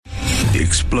the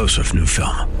explosive new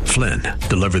film, Flynn,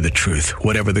 deliver the truth,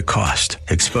 whatever the cost.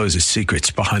 Exposes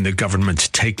secrets behind the government's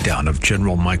takedown of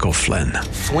General Michael Flynn.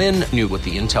 Flynn knew what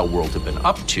the intel world had been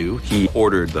up to. He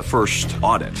ordered the first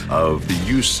audit of the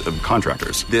use of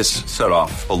contractors. This set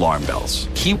off alarm bells.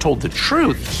 He told the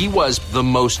truth. He was the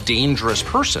most dangerous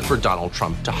person for Donald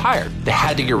Trump to hire. They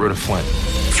had to get rid of Flynn.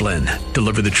 Flynn,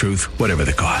 deliver the truth, whatever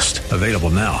the cost. Available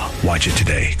now. Watch it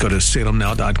today. Go to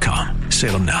salemnow.com.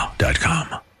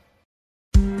 salemnow.com.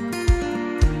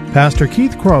 Pastor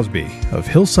Keith Crosby of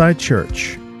Hillside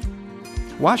Church.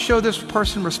 Why show this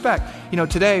person respect?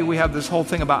 Today we have this whole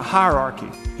thing about hierarchy.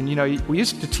 And, we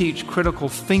used to teach critical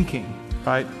thinking,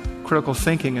 right? Critical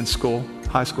thinking in school,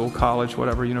 high school, college,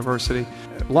 whatever, university.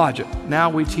 Logic. Now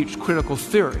we teach critical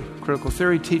theory. Critical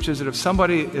theory teaches that if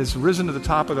somebody is risen to the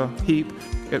top of the heap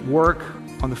at work,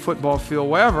 on the football field,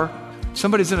 wherever,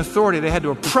 somebody's in authority, they had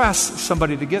to oppress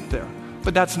somebody to get there.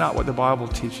 But that's not what the Bible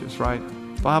teaches, right?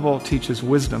 The Bible teaches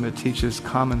wisdom. It teaches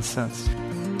common sense.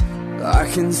 I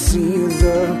can see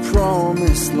the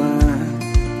promised land,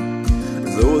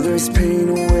 though there's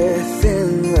pain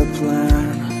within the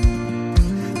plan.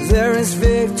 There is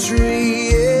victory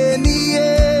in the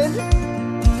end.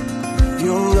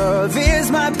 Your love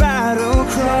is my battle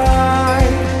cry,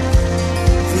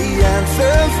 the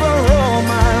answer for all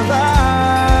my life.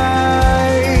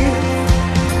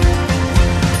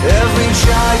 Every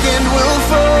giant will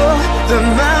fall, the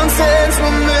mountains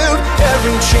will move,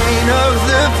 every chain of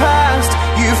the past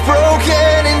you've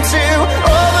broken into.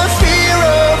 All the fear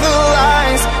of the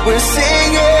lies, we're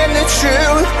singing the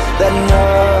truth, that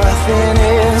nothing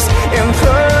is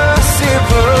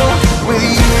impossible with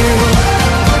you.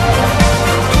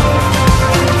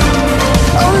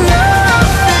 Oh,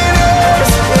 nothing is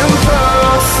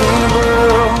impossible.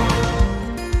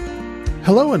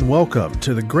 Hello and welcome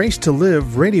to the Grace to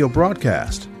Live radio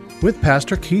broadcast with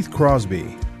Pastor Keith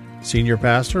Crosby, Senior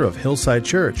Pastor of Hillside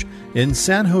Church in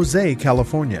San Jose,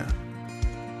 California.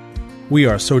 We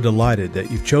are so delighted that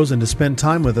you've chosen to spend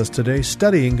time with us today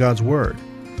studying God's Word.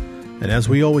 And as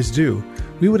we always do,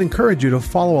 we would encourage you to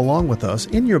follow along with us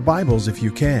in your Bibles if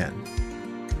you can.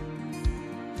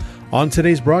 On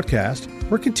today's broadcast,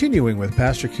 we're continuing with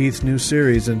Pastor Keith's new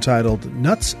series entitled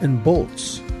Nuts and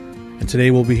Bolts. And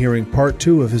today we'll be hearing part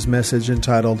 2 of his message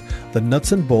entitled The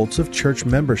Nuts and Bolts of Church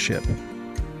Membership.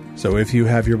 So if you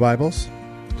have your Bibles,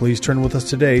 please turn with us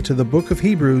today to the book of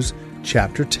Hebrews,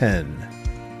 chapter 10.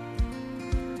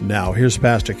 Now here's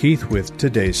Pastor Keith with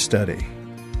today's study.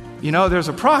 There's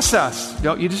a process.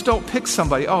 You just don't pick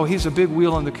somebody, he's a big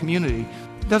wheel in the community.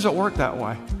 It doesn't work that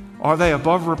way. Are they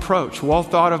above reproach, well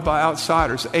thought of by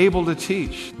outsiders, able to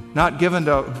teach, not given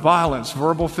to violence,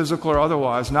 verbal, physical, or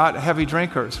otherwise, not heavy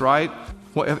drinkers, right?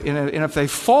 And if they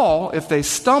fall, if they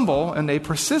stumble, and they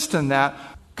persist in that,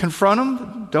 confront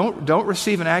them. Don't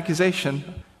receive an accusation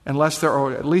unless there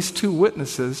are at least 2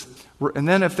 witnesses. And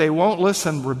then if they won't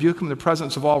listen, rebuke them in the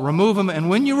presence of all. Remove them. And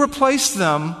when you replace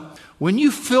them, when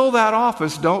you fill that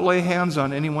office, don't lay hands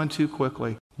on anyone too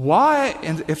quickly. Why?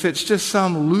 And if it's just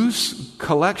some loose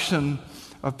collection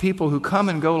of people who come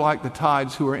and go like the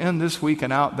tides, who are in this week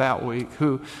and out that week,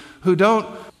 who don't,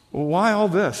 why all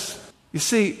this? You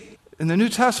see, in the New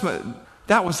Testament,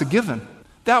 that was a given.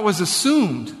 That was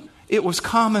assumed. It was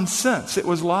common sense. It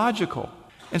was logical.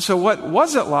 And so what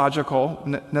wasn't logical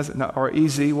or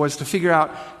easy was to figure out,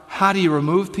 how do you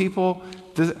remove people?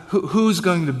 Who's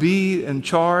going to be in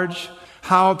charge?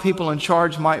 How people in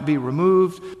charge might be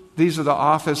removed? These are the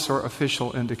office or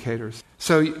official indicators.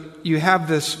 So you have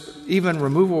this even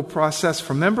removal process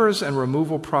for members and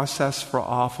removal process for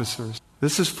officers.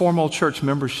 This is formal church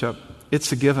membership. It's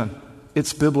a given.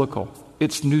 It's biblical.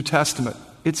 It's New Testament.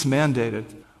 It's mandated.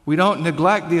 We don't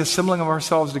neglect the assembling of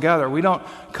ourselves together. We don't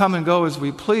come and go as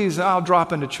we please. I'll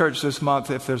drop into church this month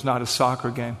if there's not a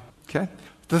soccer game. Okay?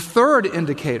 The third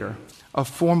indicator of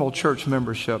formal church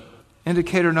membership,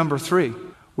 indicator number 3,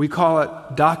 we call it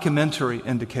documentary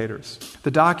indicators.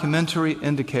 The documentary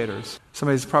indicators.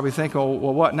 Somebody's probably thinking,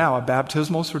 well, what now? A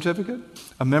baptismal certificate?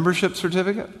 A membership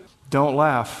certificate? Don't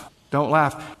laugh. Don't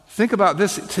laugh. Think about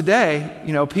this. Today,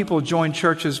 people join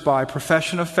churches by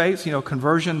profession of faith,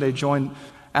 conversion. They join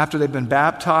after they've been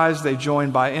baptized. They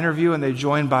join by interview, and they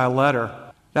join by letter.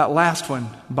 That last one,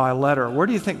 by letter. Where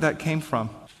do you think that came from?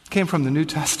 It came from the New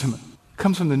Testament. It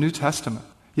comes from the New Testament.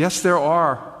 Yes, there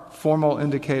are formal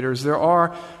indicators. There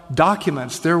are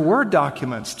documents. There were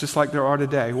documents, just like there are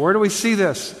today. Where do we see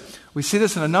this? We see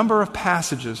this in a number of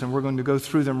passages, and we're going to go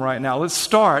through them right now. Let's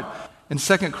start in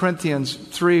 2 Corinthians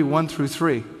 3, 1 through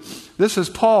 3. This is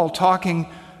Paul talking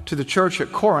to the church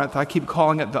at Corinth. I keep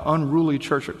calling it the unruly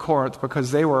church at Corinth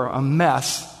because they were a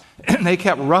mess. And they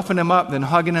kept roughing him up, then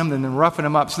hugging him, and then roughing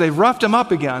him up. So they roughed him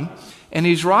up again, and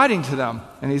he's writing to them.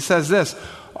 And he says this,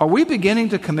 "Are we beginning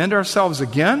to commend ourselves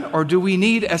again, or do we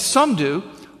need, as some do,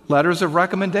 letters of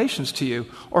recommendations to you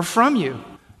or from you?"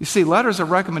 You see, letters of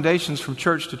recommendations from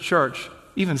church to church,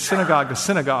 even synagogue to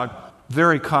synagogue,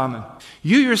 very common.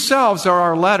 "You yourselves are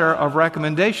our letter of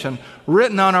recommendation,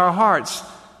 written on our hearts,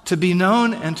 to be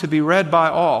known and to be read by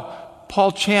all."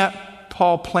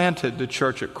 Paul planted the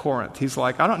church at Corinth. He's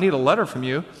like, I don't need a letter from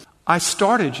you. I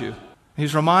started you.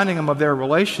 He's reminding them of their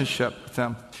relationship with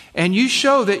them. "And you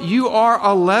show that you are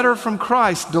a letter from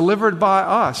Christ delivered by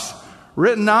us,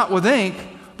 written not with ink,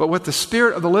 but with the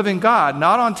Spirit of the living God,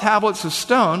 not on tablets of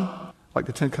stone, like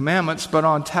the Ten Commandments, but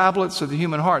on tablets of the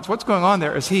human hearts." What's going on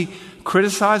there? Is he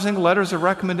criticizing letters of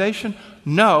recommendation?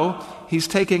 No, he's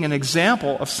taking an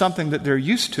example of something that they're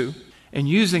used to and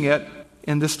using it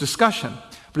in this discussion.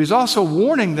 But he's also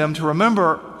warning them to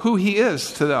remember who he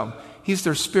is to them. He's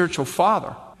their spiritual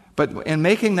father. But in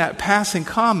making that passing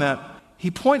comment, he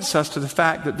points us to the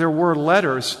fact that there were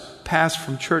letters passed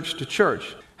from church to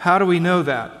church. How do we know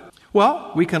that?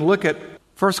 Well, we can look at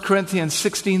 1 Corinthians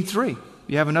 16:3.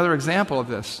 You have another example of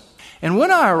this. "And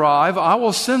when I arrive, I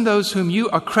will send those whom you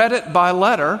accredit by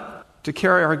letter to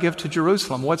carry our gift to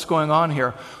Jerusalem." What's going on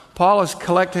here? Paul is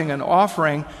collecting an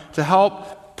offering to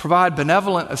help provide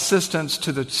benevolent assistance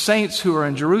to the saints who are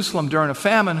in Jerusalem during a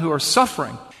famine who are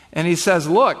suffering. And he says,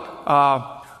 look,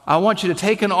 I want you to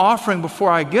take an offering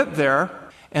before I get there,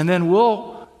 and then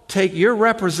we'll take your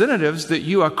representatives that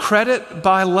you accredit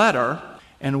by letter,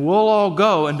 and we'll all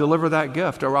go and deliver that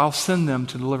gift, or I'll send them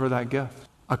to deliver that gift.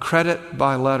 Accredit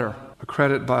by letter.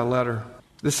 Accredit by letter.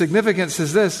 The significance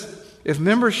is this: if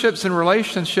memberships and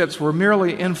relationships were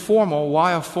merely informal,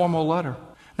 why a formal letter?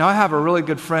 Now, I have a really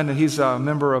good friend, and he's a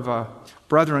member of a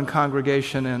Brethren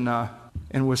congregation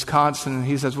in Wisconsin, and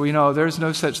he says, well, there's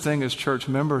no such thing as church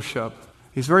membership.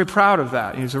 He's very proud of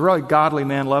that. He's a really godly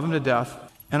man, love him to death.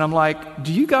 And I'm like,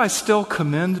 do you guys still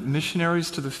commend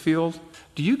missionaries to the field?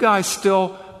 Do you guys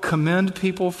still commend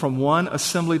people from one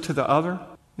assembly to the other? And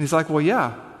he's like, well,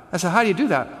 yeah. I said, how do you do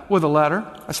that? With a letter.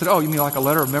 I said, oh, you mean like a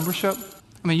letter of membership?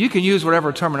 I mean, you can use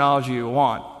whatever terminology you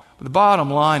want. But the bottom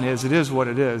line is, it is what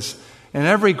it is. And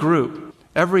every group,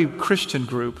 every Christian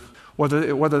group,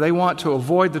 whether they want to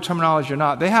avoid the terminology or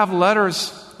not, they have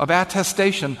letters of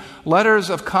attestation, letters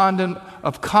of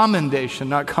commendation,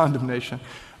 not condemnation,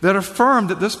 that affirm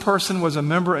that this person was a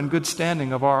member in good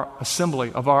standing of our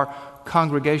assembly, of our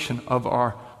congregation, of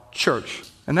our church.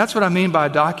 And that's what I mean by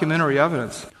documentary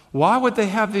evidence. Why would they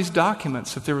have these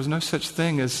documents if there was no such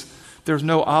thing as there's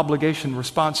no obligation,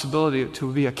 responsibility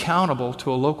to be accountable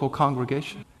to a local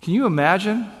congregation? Can you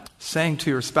imagine saying to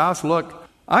your spouse, look,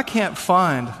 I can't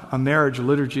find a marriage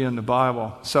liturgy in the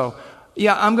Bible. So,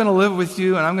 yeah, I'm going to live with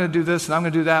you, and I'm going to do this, and I'm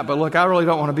going to do that, but look, I really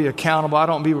don't want to be accountable. I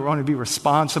don't want to be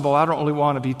responsible. I don't really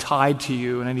want to be tied to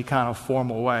you in any kind of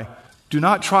formal way. Do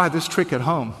not try this trick at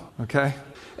home, okay?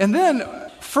 And then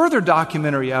further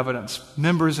documentary evidence,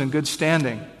 members in good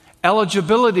standing.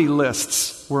 Eligibility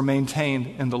lists were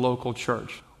maintained in the local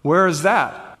church. Where is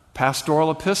that?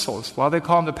 Pastoral epistles. Why do they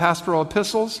call them the pastoral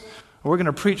epistles? We're going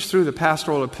to preach through the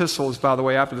pastoral epistles, by the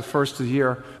way, after the first of the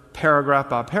year, paragraph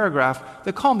by paragraph.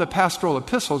 They call them the pastoral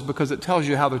epistles because it tells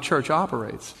you how the church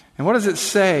operates. And what does it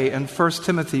say in 1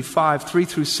 Timothy 5, 3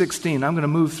 through 16? I'm going to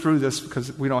move through this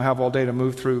because we don't have all day to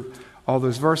move through all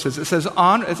those verses. It says,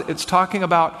 it's talking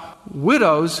about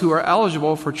widows who are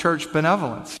eligible for church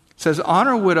benevolence. It says,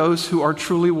 honor widows who are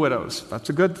truly widows. That's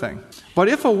a good thing. But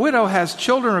if a widow has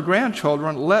children or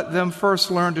grandchildren, let them first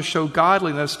learn to show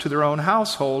godliness to their own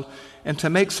household and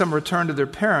to make some return to their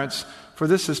parents, for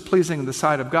this is pleasing in the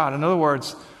sight of God. In other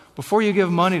words, before you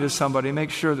give money to somebody,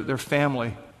 make sure that their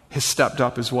family has stepped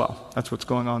up as well. That's what's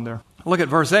going on there. Look at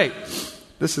verse 8.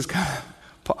 This is kind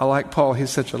of, I like Paul. He's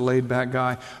such a laid-back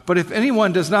guy. But if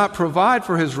anyone does not provide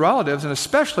for his relatives, and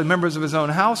especially members of his own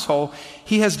household,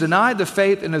 he has denied the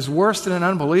faith and is worse than an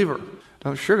unbeliever.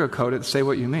 Don't sugarcoat it. Say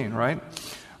what you mean, right?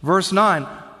 Verse 9.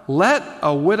 Let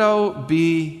a widow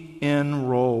be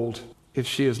enrolled if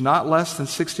she is not less than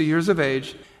 60 years of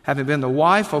age, having been the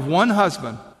wife of one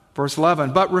husband. Verse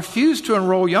 11, but refuse to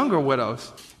enroll younger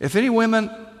widows. If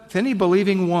any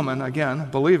believing woman, again,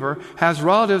 believer, has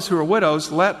relatives who are widows,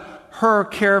 let her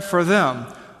care for them.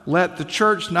 Let the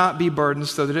church not be burdened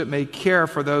so that it may care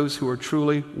for those who are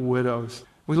truly widows.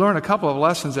 We learned a couple of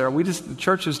lessons there. The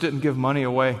churches didn't give money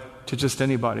away to just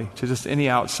anybody, to just any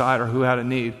outsider who had a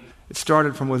need. It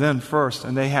started from within first,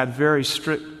 and they had very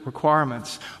strict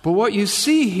requirements. But what you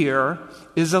see here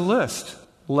is a list.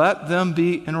 Let them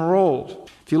be enrolled.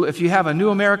 If you have a New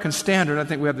American Standard, I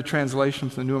think we have the translation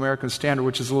from the New American Standard,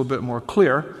 which is a little bit more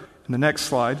clear. In the next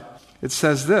slide, it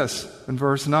says this in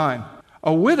verse 9.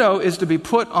 A widow is to be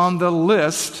put on the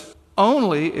list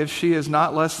only if she is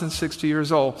not less than 60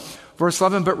 years old. Verse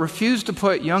 11, but refuse to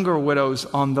put younger widows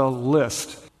on the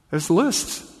list. There's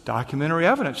lists, documentary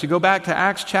evidence. You go back to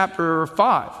Acts chapter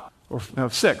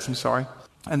 6,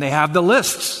 and they have the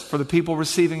lists for the people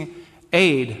receiving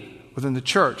aid within the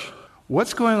church.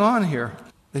 What's going on here?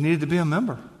 They needed to be a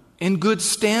member in good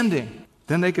standing.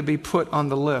 Then they could be put on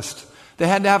the list. They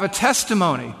had to have a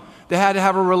testimony. They had to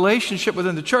have a relationship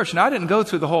within the church. And I didn't go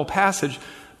through the whole passage,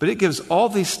 but it gives all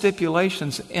these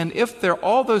stipulations. And if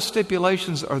all those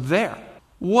stipulations are there,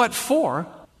 what for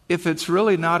if it's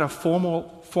really not a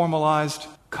formalized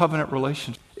covenant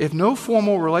relationship? If no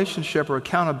formal relationship or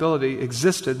accountability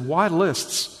existed, why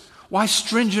lists? Why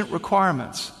stringent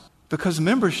requirements? Because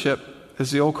membership,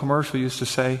 as the old commercial used to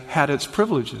say, had its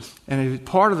privileges. And as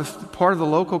part of the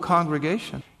local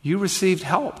congregation, you received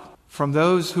help from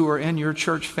those who were in your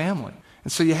church family.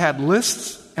 And so you had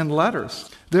lists and letters.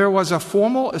 There was a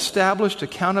formal established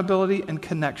accountability and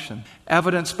connection,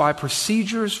 evidenced by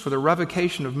procedures for the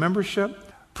revocation of membership,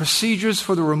 procedures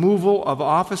for the removal of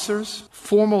officers,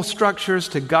 formal structures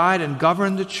to guide and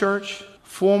govern the church,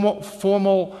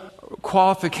 formal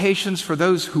qualifications for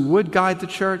those who would guide the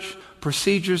church,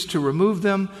 procedures to remove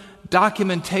them,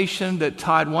 documentation that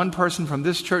tied one person from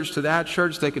this church to that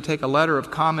church. They could take a letter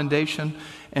of commendation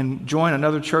and join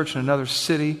another church in another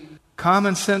city.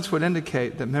 Common sense would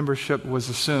indicate that membership was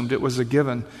assumed. It was a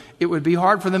given. It would be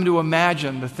hard for them to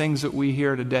imagine the things that we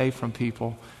hear today from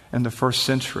people in the first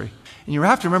century. And you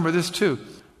have to remember this too.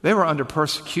 They were under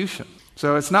persecution.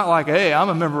 So it's not like, hey, I'm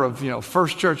a member of,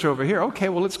 First Church over here. Okay,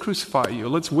 well, let's crucify you.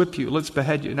 Let's whip you. Let's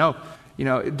behead you. No,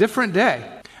 different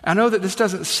day. I know that this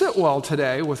doesn't sit well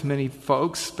today with many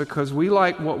folks because we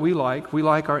like what we like. We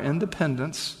like our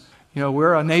independence.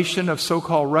 We're a nation of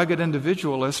so-called rugged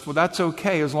individualists. Well, that's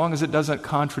okay as long as it doesn't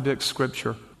contradict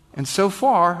Scripture. And so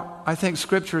far, I think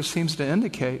Scripture seems to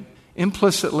indicate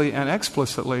implicitly and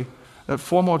explicitly that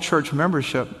formal church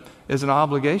membership is an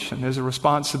obligation, is a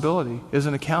responsibility, is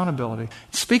an accountability.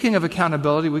 Speaking of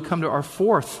accountability, we come to our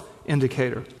fourth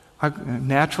indicator.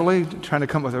 Naturally, trying to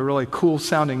come up with a really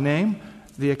cool-sounding name,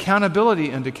 the accountability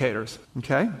indicators.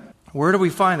 Okay? Where do we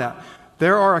find that?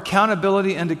 There are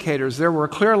accountability indicators. There were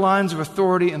clear lines of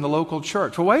authority in the local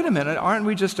church. Well, wait a minute. Aren't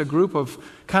we just a group of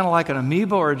kind of like an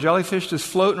amoeba or a jellyfish just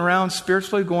floating around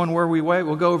spiritually, going where we wait?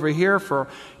 We'll go over here for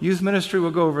youth ministry. We'll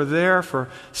go over there for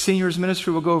seniors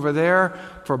ministry. We'll go over there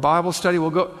for Bible study. We'll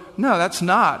go. No, that's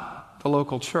not the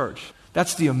local church.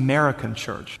 That's the American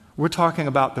church. We're talking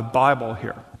about the Bible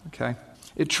here. Okay?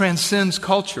 It transcends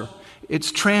culture.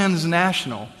 It's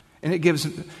transnational. And it gives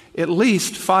at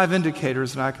least 5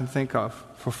 indicators that I can think of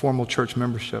for formal church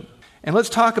membership. And let's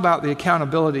talk about the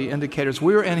accountability indicators.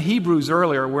 We were in Hebrews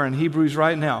earlier. We're in Hebrews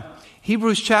right now.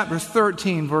 Hebrews chapter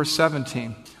 13, verse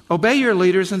 17. Obey your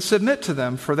leaders and submit to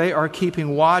them, for they are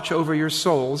keeping watch over your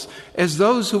souls as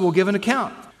those who will give an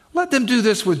account. Let them do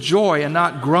this with joy and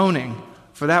not groaning,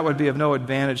 for that would be of no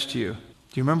advantage to you. Do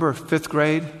you remember 5th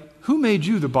grade? Who made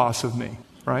you the boss of me?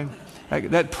 Right?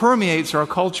 That permeates our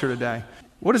culture today.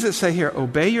 What does it say here?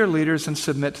 Obey your leaders and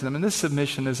submit to them. And this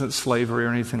submission isn't slavery or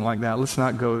anything like that. Let's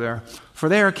not go there. For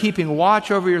they are keeping watch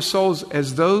over your souls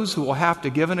as those who will have to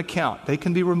give an account. They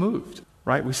can be removed,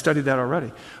 right? We studied that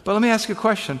already. But let me ask you a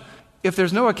question. If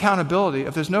there's no accountability,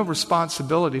 if there's no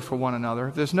responsibility for one another,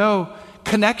 if there's no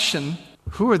connection,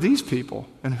 who are these people?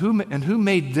 And who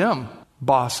made them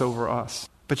boss over us?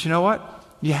 But you know what?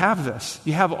 You have this.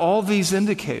 You have all these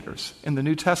indicators in the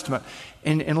New Testament.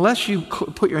 And unless you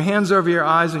put your hands over your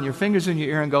eyes and your fingers in your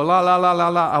ear and go, la, la, la, la,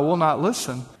 la, I will not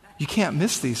listen, you can't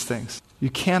miss these things. You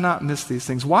cannot miss these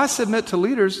things. Why submit to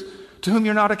leaders to whom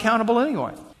you're not accountable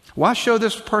anyway? Why show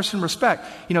this person respect?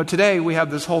 Today we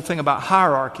have this whole thing about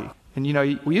hierarchy. And,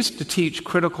 we used to teach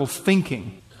critical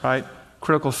thinking, right?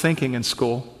 Critical thinking in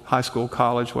school. High school,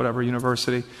 college, whatever,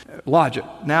 university, logic.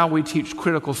 Now we teach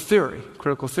critical theory.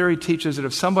 Critical theory teaches that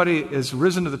if somebody is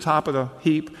risen to the top of the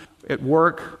heap at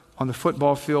work, on the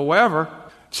football field, wherever,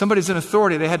 somebody's in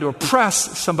authority, they had to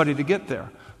oppress somebody to get there.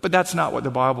 But that's not what the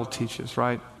Bible teaches,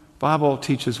 right? The Bible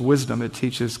teaches wisdom. It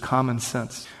teaches common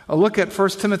sense. A look at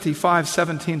 1 Timothy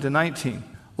 5:17 to 19.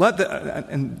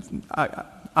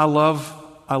 I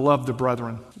love the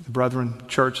brethren. The brethren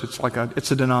church,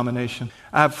 it's a denomination.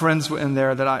 I have friends in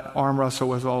there that I arm wrestle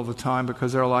with all the time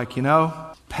because they're like,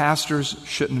 pastors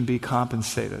shouldn't be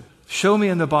compensated. Show me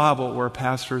in the Bible where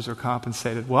pastors are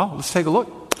compensated. Well, let's take a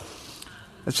look.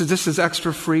 This is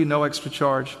extra free, no extra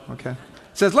charge. Okay. It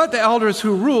says, let the elders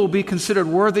who rule be considered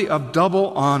worthy of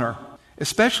double honor,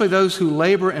 especially those who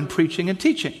labor in preaching and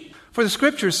teaching. For the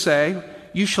Scriptures say,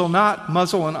 You shall not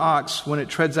muzzle an ox when it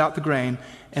treads out the grain,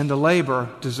 and the laborer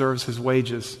deserves his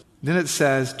wages. Then it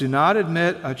says, do not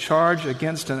admit a charge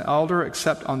against an elder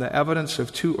except on the evidence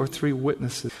of 2 or 3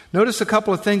 witnesses. Notice a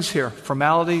couple of things here.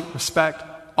 Formality, respect,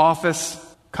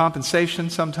 office, compensation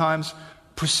sometimes,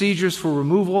 procedures for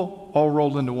removal, all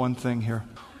rolled into one thing here.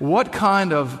 What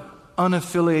kind of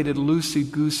unaffiliated,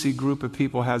 loosey-goosey group of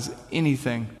people has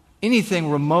anything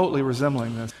remotely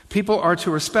resembling this? People are to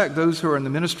respect those who are in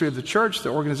the ministry of the church, the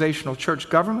organizational church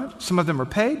government. Some of them are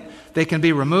paid. They can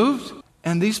be removed.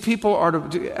 And these people are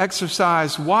to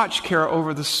exercise watch care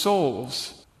over the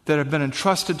souls that have been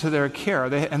entrusted to their care.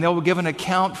 And they'll give an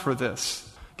account for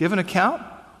this. Give an account?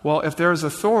 Well, if there is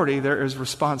authority, there is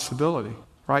responsibility.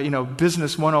 Right?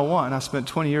 Business 101. I spent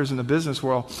 20 years in the business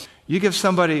world. You give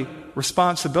somebody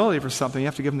responsibility for something, you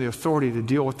have to give them the authority to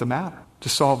deal with the matter, to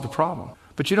solve the problem.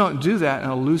 But you don't do that in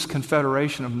a loose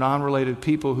confederation of non-related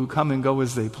people who come and go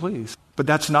as they please. But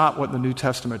that's not what the New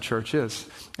Testament church is.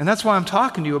 And that's why I'm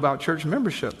talking to you about church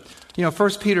membership. 1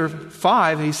 Peter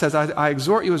 5, he says, I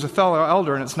exhort you as a fellow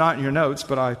elder, and it's not in your notes,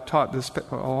 but I taught this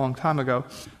a long time ago.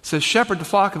 It says, shepherd the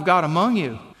flock of God among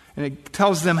you. And it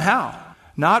tells them how.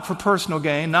 Not for personal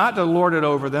gain, not to lord it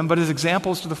over them, but as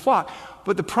examples to the flock.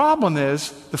 But the problem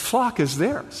is, the flock is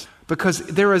theirs. Because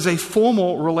there is a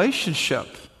formal relationship.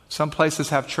 Some places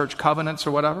have church covenants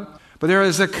or whatever. But there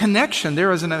is a connection,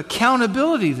 there is an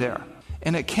accountability there.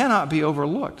 And it cannot be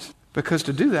overlooked. Because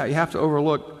to do that, you have to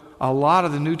overlook a lot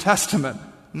of the New Testament.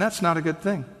 And that's not a good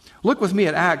thing. Look with me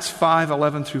at Acts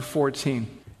 5:11 through 14.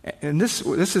 And this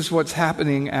is what's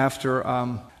happening after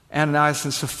Ananias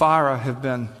and Sapphira have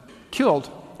been killed,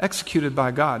 executed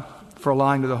by God for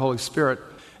lying to the Holy Spirit.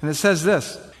 And it says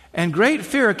this, and great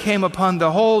fear came upon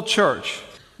the whole church,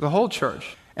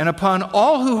 and upon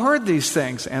all who heard these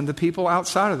things, and the people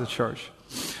outside of the church.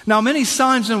 Now many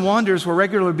signs and wonders were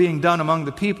regularly being done among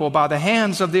the people by the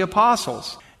hands of the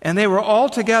apostles, and they were all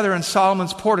together in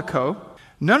Solomon's portico.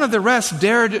 None of the rest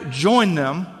dared join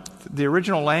them. The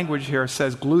original language here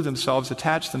says glue themselves,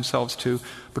 attach themselves to,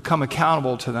 become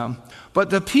accountable to them.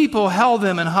 But the people held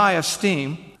them in high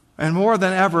esteem, and more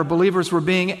than ever, believers were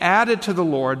being added to the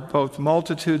Lord, both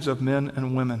multitudes of men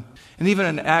and women. And even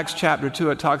in Acts chapter 2,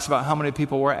 it talks about how many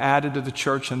people were added to the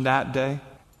church in that day.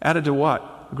 Added to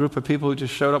what? A group of people who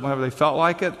just showed up whenever they felt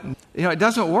like it? It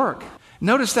doesn't work.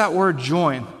 Notice that word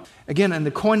join. Again, in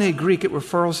the Koine Greek, it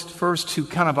refers to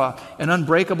kind of an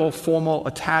unbreakable formal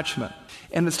attachment.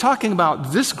 And it's talking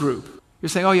about this group. You're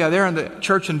saying, oh yeah, they're in the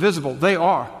church invisible. They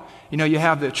are. You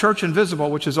have the church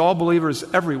invisible, which is all believers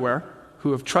everywhere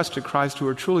who have trusted Christ, who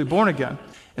are truly born again.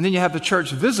 And then you have the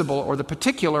church visible, or the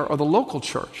particular, or the local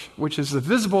church, which is the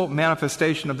visible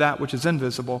manifestation of that which is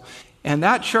invisible. And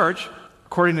that church,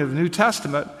 according to the New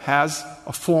Testament, has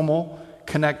a formal,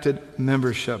 connected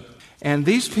membership. And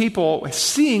these people,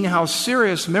 seeing how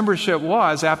serious membership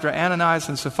was after Ananias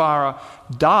and Sapphira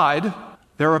died,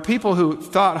 there were people who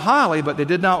thought highly, but they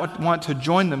did not want to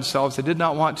join themselves. They did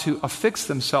not want to affix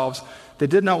themselves. They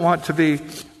did not want to be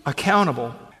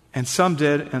accountable. And some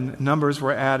did, and numbers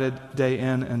were added day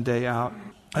in and day out.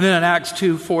 And then in Acts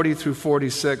 2:40 through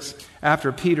 46,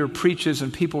 after Peter preaches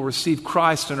and people receive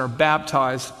Christ and are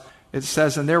baptized, it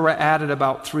says, and there were added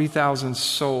about 3,000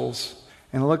 souls.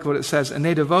 And look what it says. And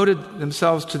they devoted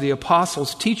themselves to the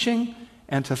apostles' teaching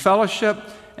and to fellowship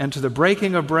and to the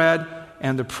breaking of bread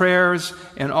and the prayers,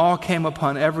 and all came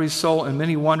upon every soul, and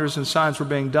many wonders and signs were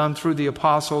being done through the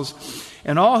apostles.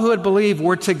 And all who had believed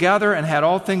were together and had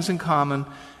all things in common,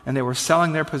 and they were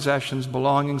selling their possessions,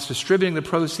 belongings, distributing the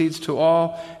proceeds to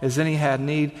all as any had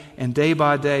need, and day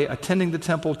by day, attending the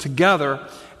temple together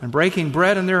and breaking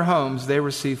bread in their homes, they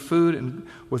received food and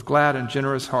with glad and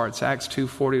generous hearts. Acts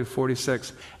 2:40 to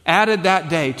 46. Added that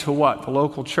day to what? The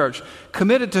local church.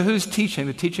 Committed to whose teaching?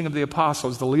 The teaching of the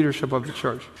apostles, the leadership of the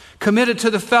church. Committed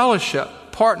to the fellowship,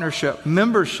 partnership,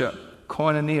 membership,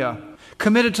 koinonia.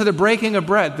 Committed to the breaking of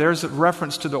bread. There's a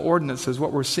reference to the ordinances.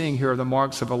 What we're seeing here are the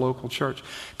marks of a local church.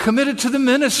 Committed to the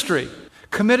ministry.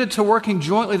 Committed to working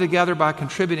jointly together by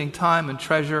contributing time and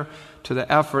treasure to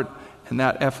the effort. And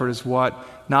that effort is what?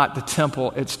 Not the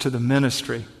temple, it's to the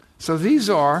ministry. So these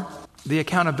are the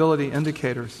accountability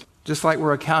indicators. Just like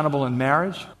we're accountable in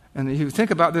marriage. And if you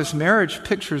think about this, marriage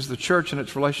pictures the church and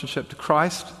its relationship to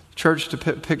Christ. Church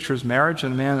pictures marriage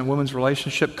and man and woman's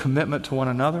relationship, commitment to one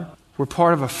another. We're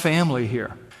part of a family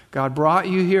here. God brought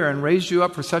you here and raised you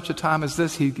up for such a time as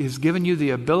this. He has given you the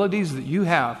abilities that you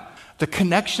have, the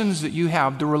connections that you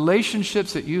have, the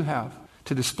relationships that you have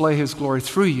to display His glory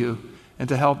through you and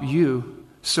to help you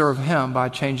serve Him by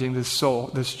changing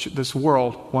this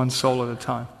world one soul at a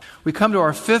time. We come to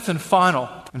our fifth and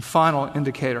final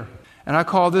indicator. And And I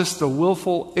call this the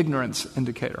willful ignorance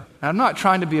indicator. Now, I'm not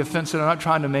trying to be offensive. I'm not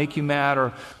trying to make you mad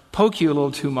or poke you a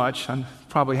little too much. I'm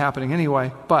probably happening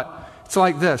anyway. But it's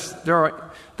like this. There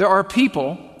are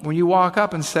people, when you walk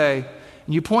up and say,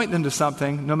 and you point them to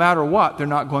something, no matter what, they're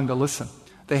not going to listen.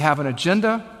 They have an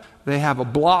agenda. They have a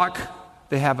block.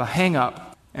 They have a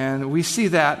hang-up. And we see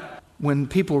that when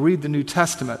people read the New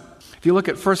Testament. If you look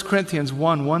at 1 Corinthians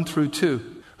 1 through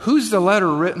 2, who's the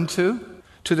letter written to?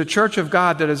 To the church of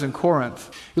God that is in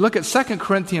Corinth. You look at 2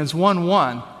 Corinthians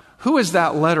 1:1. Who is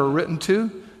that letter written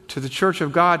to? To the church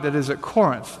of God that is at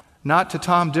Corinth. Not to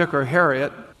Tom, Dick, or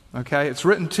Harriet. Okay, it's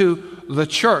written to the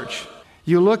church.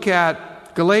 You look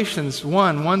at Galatians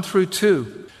 1 through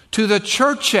 2. To the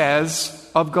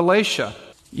churches of Galatia.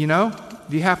 You know,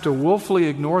 you have to willfully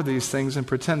ignore these things and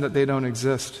pretend that they don't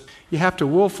exist. You have to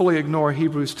willfully ignore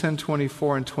Hebrews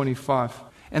 10:24 and 25.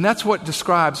 And that's what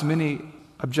describes many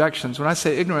objections. When I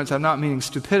say ignorance, I'm not meaning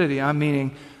stupidity. I'm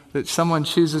meaning that someone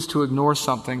chooses to ignore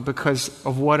something because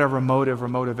of whatever motive or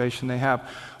motivation they have.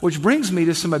 Which brings me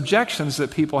to some objections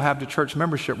that people have to church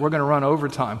membership. We're going to run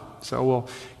overtime, so we'll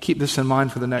keep this in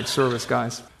mind for the next service,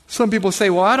 guys. Some people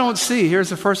say, well, here's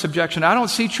the first objection, I don't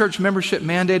see church membership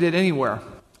mandated anywhere.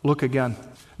 Look again.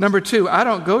 Number 2, I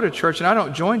don't go to church and I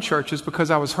don't join churches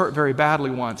because I was hurt very badly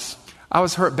once. I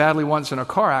was hurt badly once in a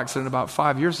car accident about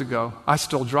 5 years ago. I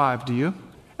still drive. Do you?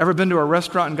 Ever been to a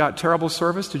restaurant and got terrible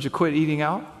service? Did you quit eating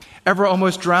out? Ever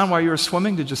almost drowned while you were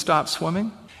swimming? Did you stop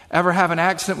swimming? Ever have an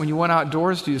accident when you went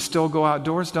outdoors? Do you still go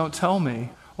outdoors? Don't tell me,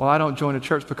 well, I don't join a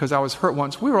church because I was hurt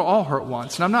once. We were all hurt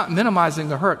once, and I'm not minimizing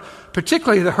the hurt,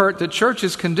 particularly the hurt that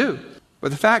churches can do.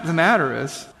 But the fact of the matter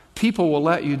is, people will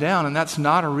let you down, and that's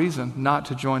not a reason not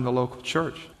to join the local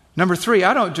church. Number 3,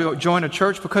 I don't join a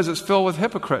church because it's filled with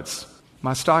hypocrites.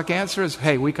 My stock answer is,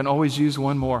 hey, we can always use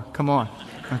one more. Come on,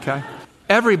 okay?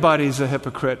 Everybody's a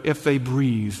hypocrite if they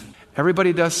breathe.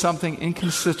 Everybody does something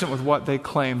inconsistent with what they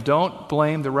claim. Don't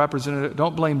blame the representative.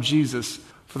 Don't blame Jesus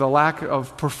for the lack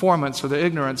of performance or the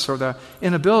ignorance or the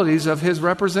inabilities of his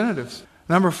representatives.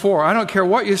 Number 4, I don't care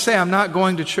what you say, I'm not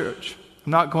going to church.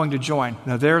 I'm not going to join.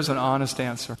 Now, there's an honest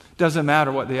answer. Doesn't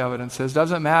matter what the evidence is.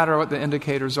 Doesn't matter what the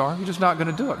indicators are. You're just not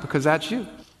going to do it because that's you.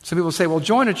 Some people say, well,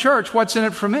 join a church. What's in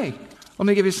it for me? Let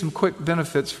me give you some quick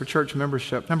benefits for church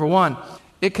membership. Number 1,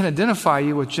 it can identify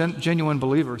you with genuine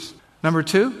believers. Number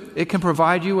 2, it can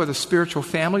provide you with a spiritual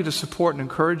family to support and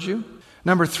encourage you.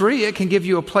 Number 3, it can give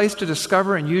you a place to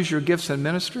discover and use your gifts in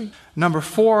ministry. Number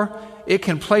 4, it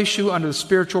can place you under the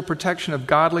spiritual protection of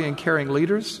godly and caring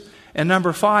leaders. And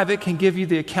number 5, it can give you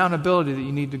the accountability that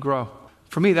you need to grow.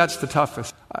 For me, that's the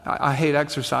toughest. I hate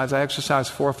exercise. I exercise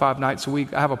 4 or 5 nights a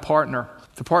week. I have a partner.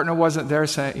 If the partner wasn't there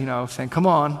saying, come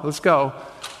on, let's go,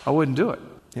 I wouldn't do it.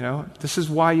 This is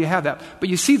why you have that. But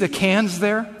you see the cans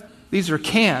there? These are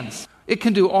cans. It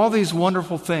can do all these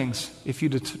wonderful things if you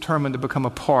determine to become a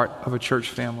part of a church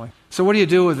family. So what do you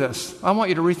do with this? I want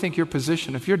you to rethink your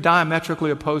position. If you're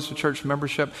diametrically opposed to church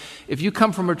membership, if you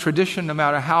come from a tradition, no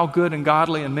matter how good and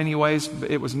godly in many ways,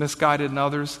 it was misguided in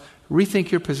others,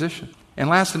 rethink your position. And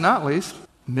last but not least,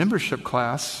 membership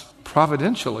class,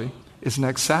 providentially, is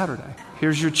next Saturday.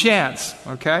 Here's your chance,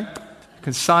 okay? You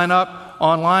can sign up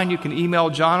online. You can email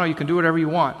John, or you can do whatever you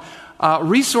want.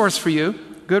 Resource for you.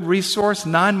 Good resource,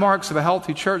 9 Marks of a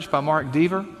Healthy Church by Mark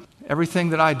Deaver.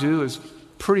 Everything that I do is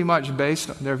pretty much based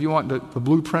on there. If you want the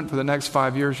blueprint for the next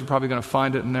 5 years, you're probably going to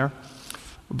find it in there.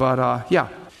 But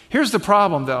here's the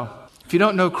problem, though. If you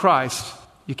don't know Christ,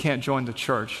 you can't join the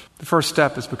church. The first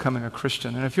step is becoming a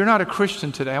Christian. And if you're not a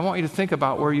Christian today, I want you to think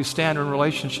about where you stand in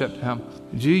relationship to Him.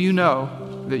 Do you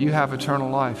know that you have eternal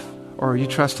life? Or are you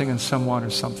trusting in someone or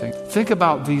something? Think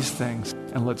about these things,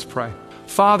 and let's pray.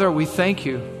 Father, we thank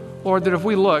you, Lord, that if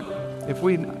we look, if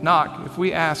we knock, if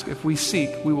we ask, if we seek,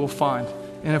 we will find.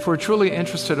 And if we're truly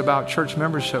interested about church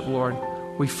membership, Lord,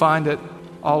 we find it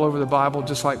all over the Bible,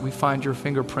 just like we find your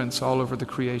fingerprints all over the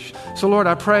creation. So, Lord,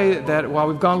 I pray that while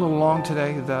we've gone a little long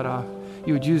today, that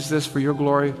you would use this for your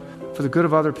glory, for the good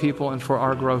of other people, and for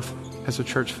our growth as a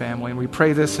church family. And we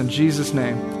pray this in Jesus'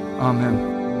 name.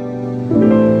 Amen.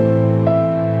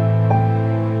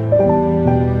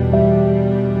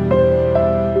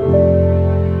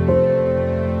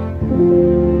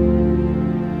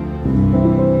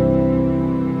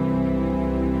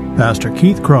 Pastor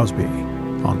Keith Crosby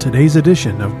on today's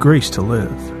edition of Grace to Live.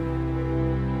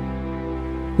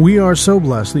 We are so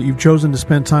blessed that you've chosen to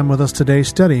spend time with us today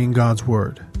studying God's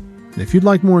Word. And if you'd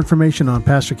like more information on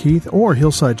Pastor Keith or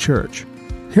Hillside Church,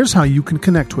 here's how you can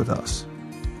connect with us.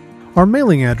 Our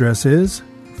mailing address is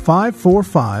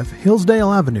 545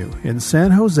 Hillsdale Avenue in San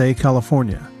Jose,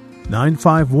 California,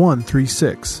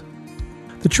 95136.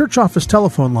 The church office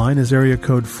telephone line is area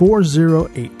code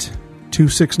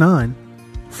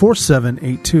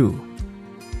 408-269-4782.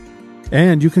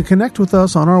 And you can connect with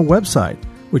us on our website,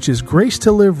 which is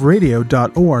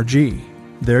gracetoliveradio.org.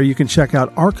 There you can check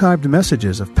out archived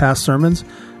messages of past sermons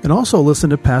and also listen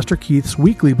to Pastor Keith's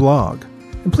weekly blog.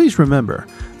 And please remember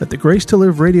that the Grace to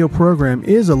Live radio program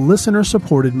is a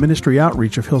listener-supported ministry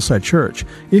outreach of Hillside Church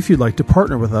if you'd like to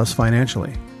partner with us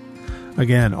financially.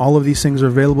 Again, all of these things are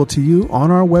available to you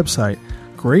on our website,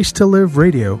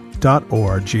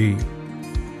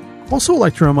 gracetoliveradio.org. Also, I'd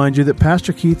like to remind you that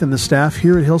Pastor Keith and the staff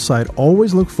here at Hillside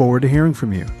always look forward to hearing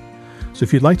from you. So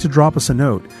if you'd like to drop us a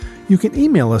note, you can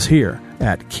email us here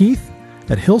at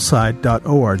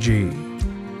keith@hillside.org.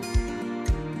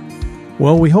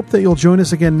 Well, we hope that you'll join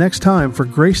us again next time for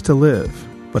Grace to Live.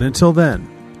 But until then,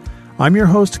 I'm your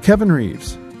host, Kevin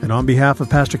Reeves, and on behalf of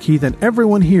Pastor Keith and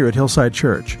everyone here at Hillside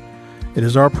Church, it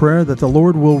is our prayer that the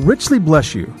Lord will richly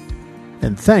bless you.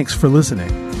 And thanks for listening.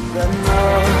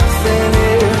 Nothing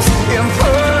is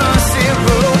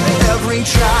impossible. Every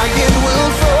giant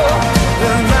will fall.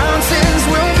 The mountains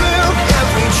will move.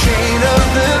 Every chain of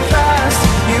the past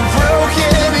you've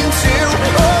broken into.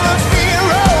 All the fear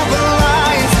of the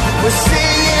lies. We're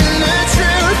singing the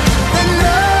truth. That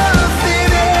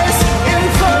nothing is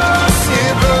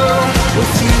impossible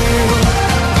with you.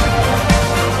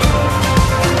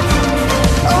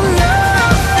 Oh,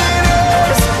 nothing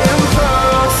is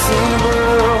impossible.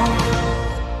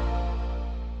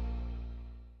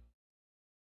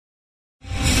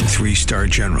 3-star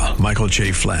General Michael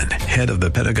J. Flynn, head of the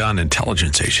Pentagon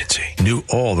Intelligence Agency, knew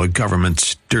all the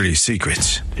government's dirty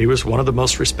secrets. He was one of the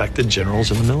most respected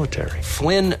generals in the military.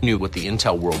 Flynn knew what the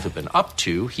intel world had been up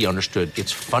to. He understood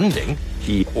its funding.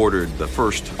 He ordered the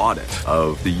first audit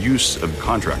of the use of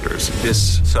contractors.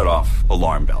 This set off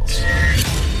alarm bells.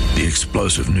 The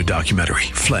explosive new documentary,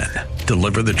 Flynn,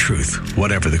 Deliver the Truth,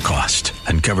 Whatever the Cost,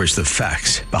 uncovers the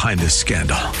facts behind this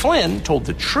scandal. Flynn told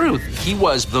the truth. He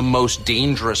was the most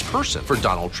dangerous person for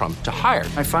Donald Trump to hire.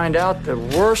 I find out the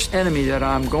worst enemy that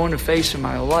I'm going to face in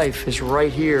my life is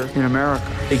right here in America.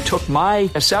 They took my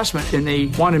assessment and they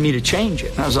wanted me to change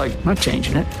it. And I was like, I'm not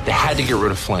changing it. They had to get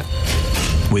rid of Flynn.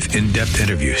 With in-depth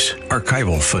interviews,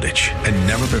 archival footage, and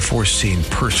never-before-seen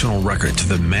personal records of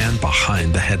the man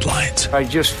behind the headlines. I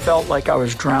just felt like I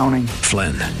was drowning.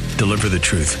 Flynn, Deliver the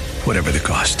Truth, Whatever the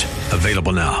Cost.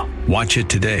 Available now. Watch it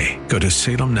today. Go to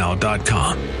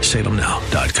salemnow.com.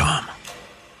 salemnow.com.